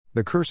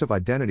The Curse of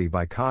Identity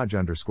by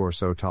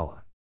cause.Last.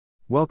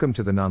 Welcome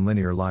to the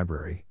Nonlinear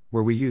Library,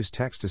 where we use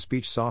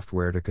text-to-speech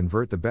software to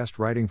convert the best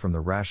writing from the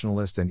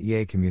Rationalist and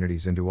EA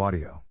communities into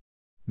audio.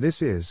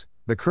 This is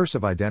The Curse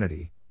of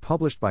Identity,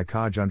 published by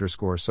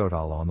cause.Last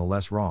on the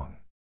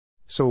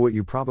LessWrong.So what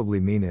you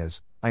probably mean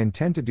is, I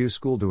intend to do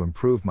school to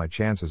improve my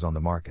chances on the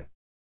market.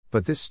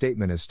 But this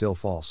statement is still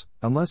false,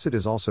 unless it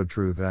is also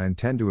true that I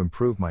intend to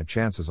improve my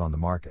chances on the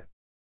market.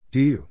 Do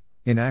you,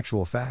 in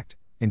actual fact,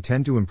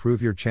 intend to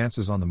improve your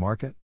chances on the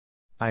market?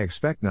 I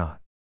expect not.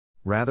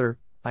 Rather,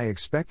 I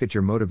expect that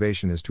your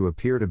motivation is to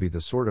appear to be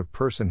the sort of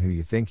person who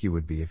you think you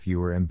would be if you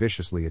were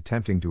ambitiously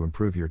attempting to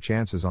improve your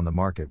chances on the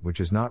market, which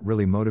is not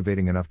really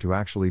motivating enough to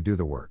actually do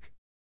the work.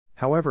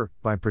 However,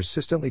 by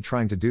persistently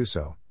trying to do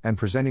so, and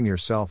presenting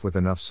yourself with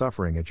enough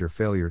suffering at your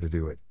failure to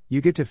do it,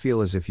 you get to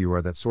feel as if you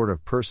are that sort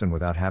of person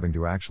without having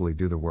to actually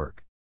do the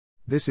work.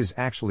 This is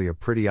actually a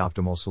pretty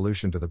optimal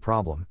solution to the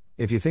problem,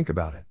 if you think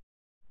about it.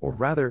 Or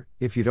rather,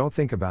 if you don't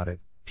think about it,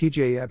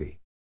 EbyI.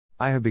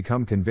 I have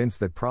become convinced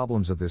that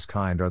problems of this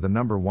kind are the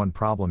number one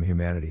problem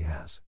humanity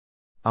has.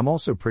 I'm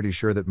also pretty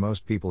sure that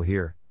most people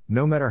here,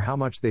 no matter how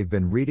much they've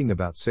been reading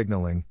about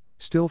signaling,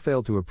 still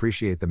fail to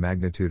appreciate the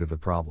magnitude of the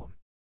problem.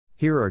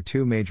 Here are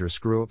two major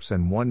screw-ups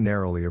and one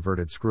narrowly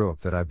averted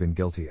screw-up that I've been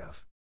guilty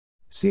of.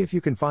 See if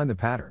you can find the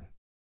pattern.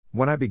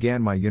 When I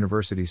began my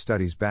university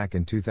studies back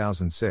in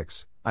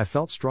 2006, I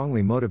felt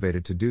strongly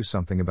motivated to do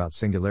something about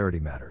singularity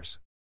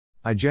matters.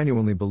 I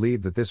genuinely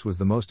believed that this was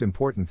the most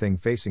important thing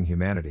facing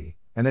humanity,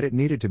 and that it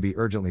needed to be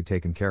urgently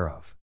taken care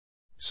of.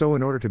 So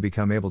in order to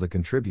become able to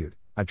contribute,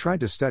 I tried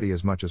to study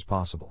as much as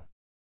possible.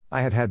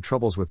 I had had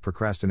troubles with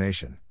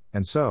procrastination,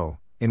 and so,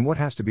 in what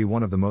has to be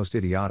one of the most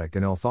idiotic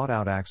and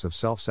ill-thought-out acts of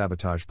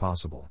self-sabotage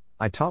possible,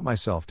 I taught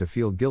myself to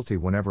feel guilty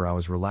whenever I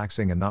was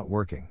relaxing and not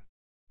working.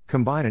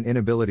 Combine an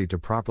inability to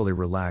properly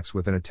relax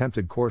with an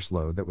attempted course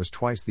load that was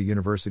twice the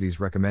university's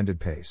recommended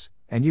pace,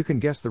 and you can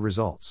guess the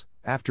results.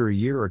 After a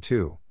year or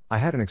two, I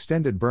had an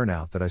extended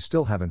burnout that I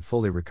still haven't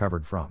fully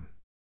recovered from.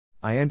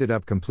 I ended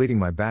up completing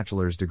my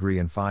bachelor's degree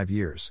in 5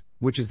 years,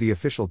 which is the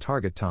official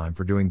target time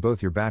for doing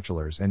both your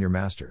bachelor's and your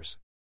master's.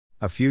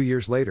 A few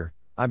years later,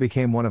 I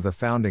became one of the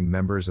founding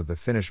members of the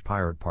Finnish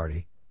Pirate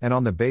Party, and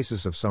on the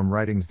basis of some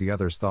writings the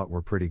others thought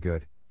were pretty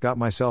good, got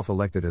myself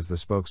elected as the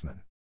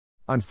spokesman.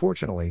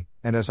 Unfortunately,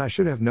 and as I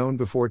should have known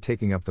before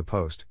taking up the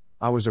post,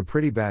 I was a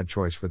pretty bad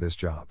choice for this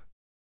job.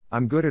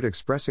 I'm good at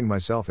expressing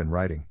myself in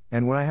writing,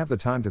 and when I have the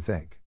time to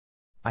think.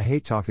 I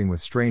hate talking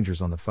with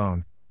strangers on the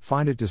phone,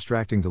 find it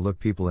distracting to look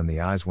people in the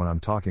eyes when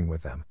I'm talking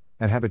with them,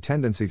 and have a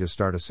tendency to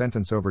start a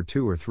sentence over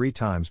 2 or 3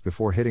 times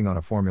before hitting on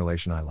a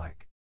formulation I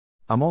like.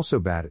 I'm also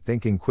bad at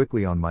thinking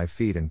quickly on my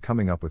feet and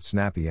coming up with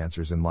snappy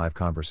answers in live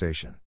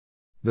conversation.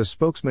 The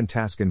spokesman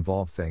task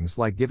involved things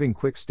like giving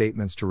quick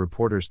statements to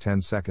reporters 10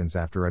 seconds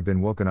after I'd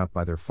been woken up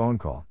by their phone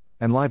call,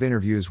 and live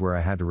interviews where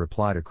I had to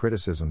reply to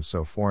criticisms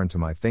so foreign to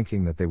my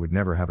thinking that they would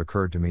never have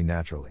occurred to me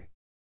naturally.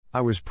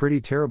 I was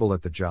pretty terrible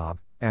at the job,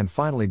 and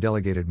finally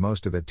delegated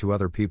most of it to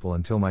other people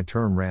until my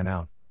term ran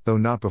out, though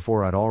not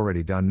before I'd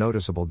already done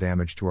noticeable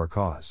damage to our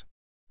cause.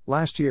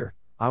 Last year,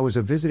 I was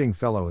a visiting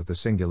fellow at the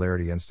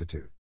Singularity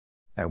Institute.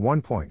 At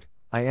one point,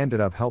 I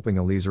ended up helping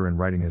Eliezer in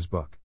writing his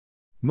book.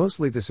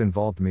 Mostly this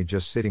involved me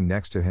just sitting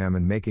next to him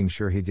and making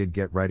sure he did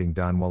get writing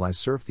done while I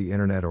surfed the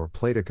internet or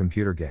played a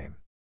computer game.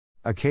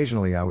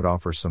 Occasionally I would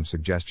offer some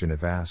suggestion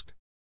if asked.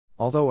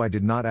 Although I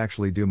did not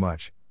actually do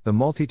much, the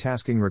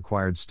multitasking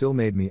required still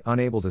made me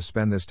unable to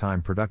spend this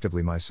time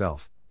productively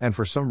myself, and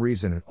for some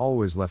reason it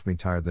always left me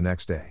tired the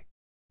next day.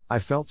 I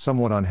felt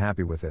somewhat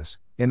unhappy with this,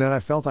 in that I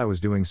felt I was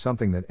doing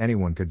something that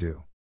anyone could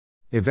do.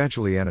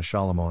 Eventually Anna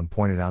Solomon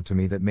pointed out to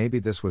me that maybe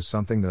this was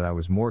something that I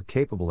was more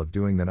capable of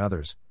doing than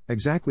others,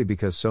 exactly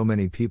because so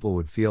many people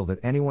would feel that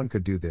anyone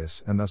could do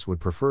this and thus would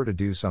prefer to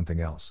do something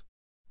else.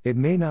 It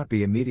may not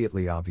be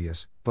immediately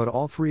obvious, but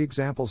all 3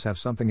 examples have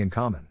something in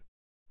common.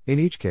 In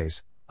each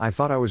case, I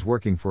thought I was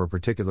working for a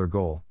particular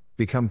goal: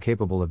 become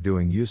capable of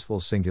doing useful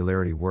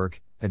singularity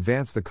work,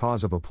 advance the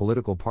cause of a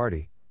political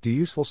party, do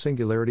useful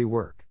singularity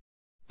work.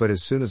 But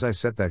as soon as I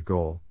set that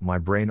goal, my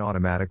brain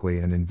automatically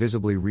and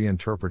invisibly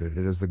reinterpreted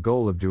it as the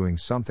goal of doing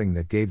something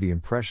that gave the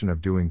impression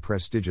of doing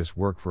prestigious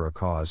work for a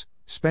cause,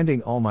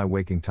 spending all my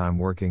waking time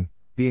working,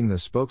 being the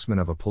spokesman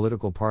of a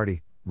political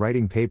party,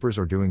 writing papers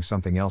or doing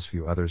something else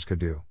few others could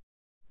do.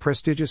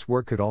 Prestigious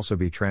work could also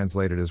be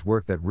translated as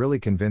work that really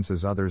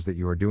convinces others that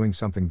you are doing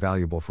something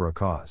valuable for a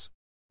cause.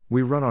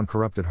 We run on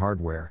corrupted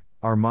hardware,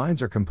 our minds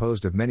are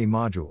composed of many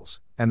modules,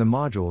 and the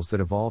modules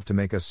that evolve to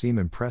make us seem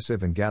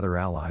impressive and gather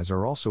allies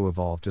are also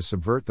evolved to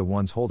subvert the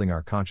ones holding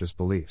our conscious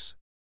beliefs.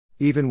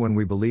 Even when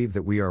we believe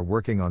that we are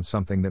working on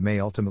something that may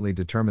ultimately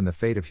determine the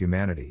fate of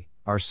humanity,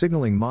 our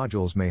signaling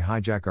modules may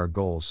hijack our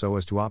goals so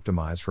as to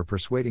optimize for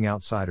persuading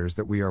outsiders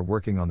that we are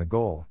working on the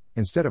goal,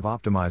 instead of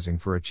optimizing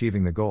for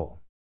achieving the goal.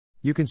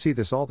 You can see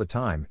this all the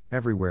time,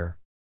 everywhere.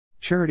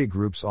 Charity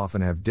groups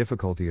often have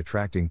difficulty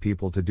attracting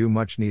people to do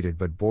much needed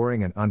but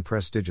boring and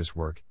unprestigious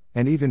work,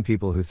 and even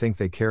people who think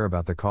they care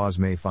about the cause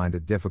may find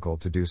it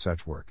difficult to do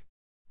such work.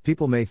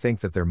 People may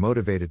think that they're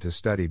motivated to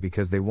study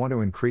because they want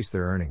to increase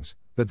their earnings,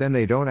 but then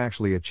they don't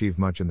actually achieve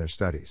much in their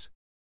studies.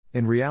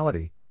 In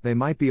reality, they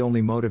might be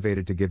only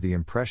motivated to give the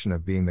impression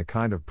of being the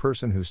kind of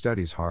person who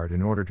studies hard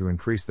in order to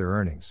increase their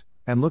earnings,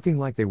 and looking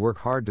like they work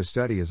hard to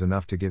study is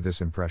enough to give this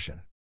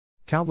impression.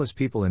 Countless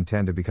people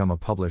intend to become a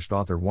published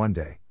author one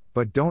day,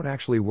 but don't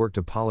actually work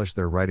to polish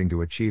their writing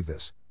to achieve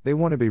this. They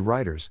want to be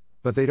writers,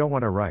 but they don't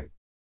want to write.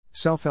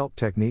 Self-help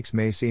techniques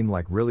may seem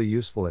like really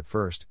useful at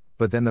first,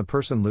 but then the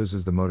person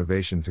loses the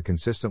motivation to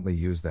consistently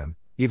use them,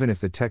 even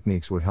if the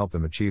techniques would help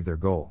them achieve their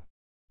goal.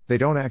 They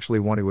don't actually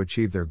want to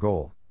achieve their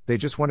goal, they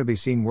just want to be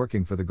seen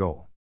working for the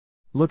goal.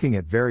 Looking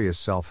at various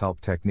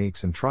self-help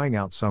techniques and trying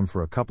out some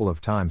for a couple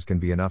of times can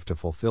be enough to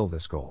fulfill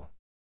this goal.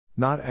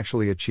 Not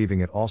actually achieving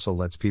it also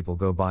lets people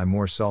go buy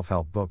more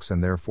self-help books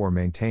and therefore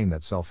maintain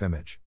that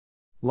self-image.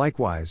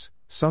 Likewise,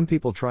 some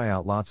people try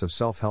out lots of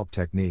self-help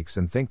techniques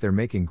and think they're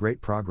making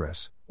great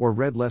progress, or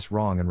read Less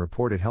Wrong and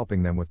report it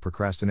helping them with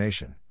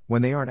procrastination,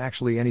 when they aren't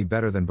actually any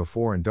better than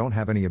before and don't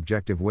have any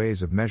objective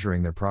ways of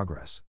measuring their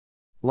progress.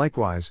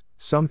 Likewise,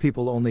 some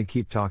people only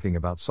keep talking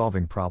about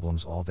solving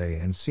problems all day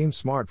and seem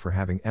smart for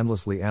having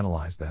endlessly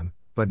analyzed them,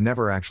 but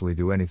never actually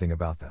do anything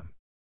about them.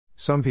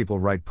 Some people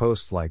write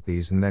posts like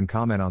these and then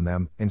comment on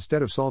them,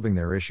 instead of solving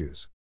their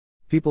issues.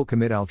 People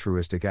commit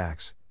altruistic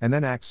acts, and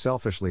then act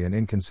selfishly and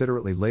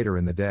inconsiderately later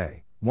in the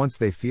day, once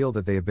they feel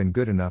that they have been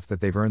good enough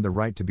that they've earned the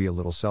right to be a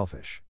little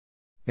selfish.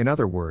 In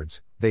other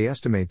words, they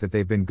estimate that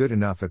they've been good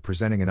enough at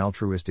presenting an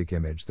altruistic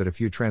image that a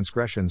few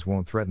transgressions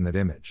won't threaten that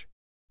image.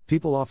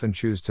 People often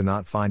choose to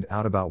not find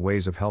out about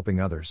ways of helping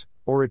others,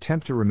 or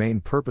attempt to remain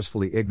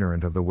purposefully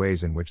ignorant of the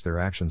ways in which their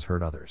actions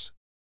hurt others.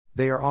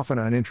 They are often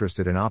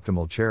uninterested in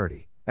optimal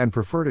charity, and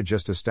prefer to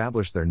just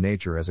establish their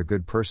nature as a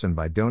good person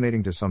by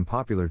donating to some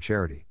popular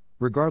charity,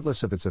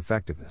 regardless of its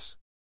effectiveness.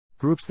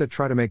 Groups that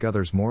try to make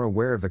others more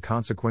aware of the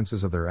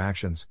consequences of their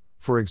actions,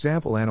 for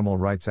example animal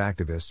rights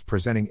activists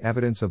presenting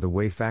evidence of the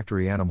way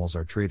factory animals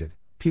are treated,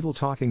 people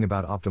talking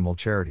about optimal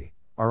charity,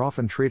 are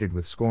often treated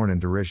with scorn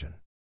and derision.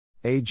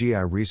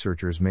 AGI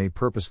researchers may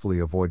purposefully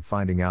avoid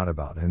finding out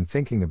about and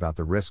thinking about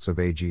the risks of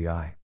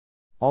AGI.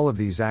 All of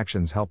these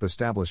actions help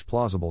establish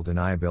plausible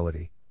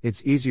deniability.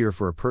 It's easier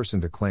for a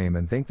person to claim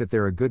and think that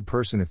they're a good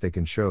person if they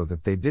can show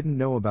that they didn't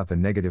know about the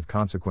negative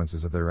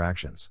consequences of their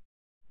actions.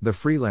 The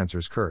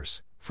freelancer's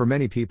curse. For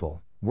many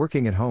people,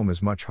 working at home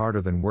is much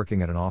harder than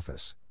working at an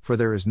office, for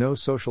there is no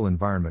social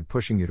environment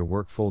pushing you to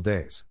work full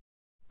days.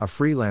 A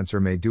freelancer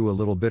may do a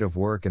little bit of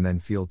work and then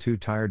feel too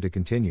tired to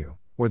continue,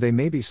 or they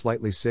may be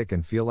slightly sick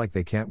and feel like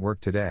they can't work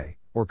today,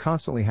 or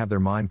constantly have their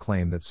mind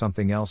claim that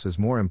something else is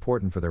more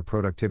important for their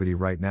productivity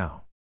right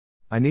now.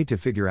 I need to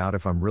figure out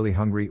if I'm really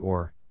hungry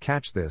or,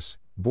 catch this,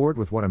 bored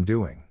with what I'm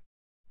doing.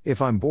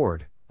 If I'm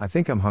bored, I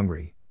think I'm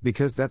hungry,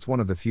 because that's one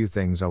of the few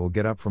things I will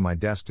get up from my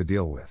desk to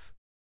deal with.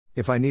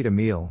 If I need a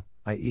meal,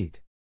 I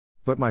eat.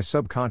 But my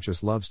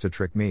subconscious loves to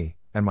trick me,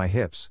 and my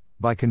hips,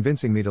 by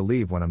convincing me to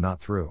leave when I'm not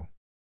through.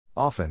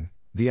 Often,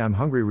 the I'm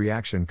hungry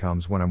reaction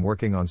comes when I'm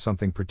working on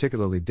something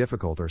particularly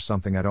difficult or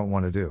something I don't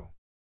want to do.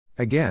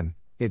 Again,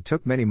 it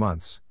took many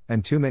months,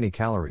 and too many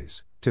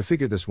calories, to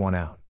figure this one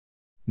out.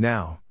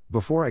 Now,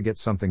 before I get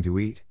something to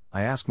eat,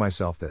 I ask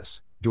myself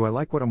this: do I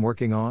like what I'm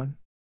working on?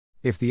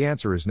 If the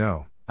answer is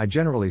no, I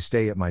generally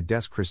stay at my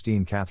desk.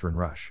 Christine Catherine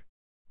Rush.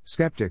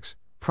 Skeptics,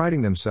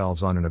 priding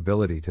themselves on an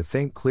ability to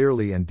think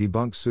clearly and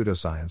debunk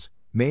pseudoscience,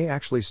 may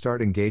actually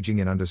start engaging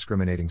in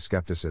undiscriminating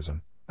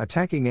skepticism,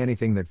 attacking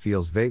anything that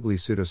feels vaguely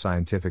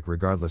pseudoscientific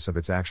regardless of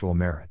its actual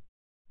merit.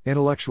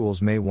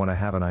 Intellectuals may want to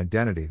have an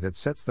identity that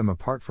sets them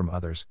apart from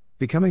others,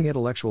 becoming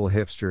intellectual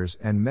hipsters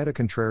and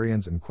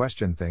meta-contrarians and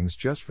question things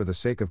just for the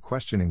sake of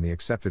questioning the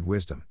accepted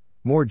wisdom.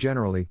 More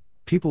generally,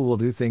 people will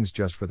do things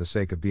just for the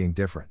sake of being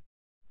different.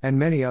 And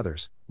many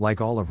others,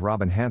 like all of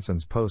Robin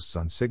Hanson's posts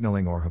on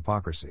signaling or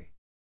hypocrisy.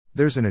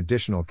 There's an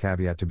additional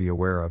caveat to be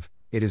aware of: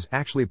 it is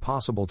actually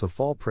possible to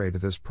fall prey to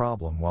this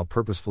problem while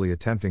purposefully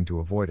attempting to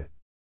avoid it.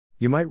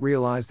 You might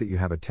realize that you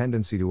have a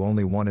tendency to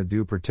only want to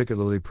do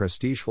particularly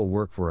prestigeful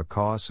work for a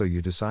cause, so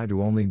you decide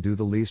to only do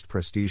the least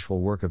prestigeful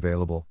work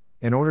available,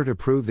 in order to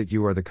prove that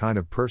you are the kind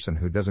of person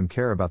who doesn't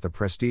care about the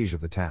prestige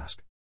of the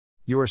task.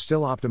 You are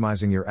still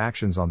optimizing your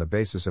actions on the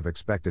basis of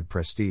expected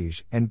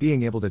prestige and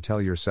being able to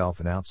tell yourself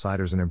and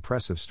outsiders an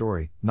impressive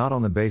story, not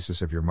on the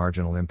basis of your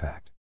marginal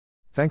impact.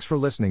 Thanks for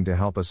listening. To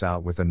help us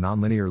out with the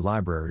Nonlinear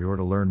Library or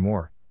to learn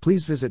more,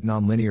 please visit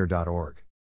nonlinear.org.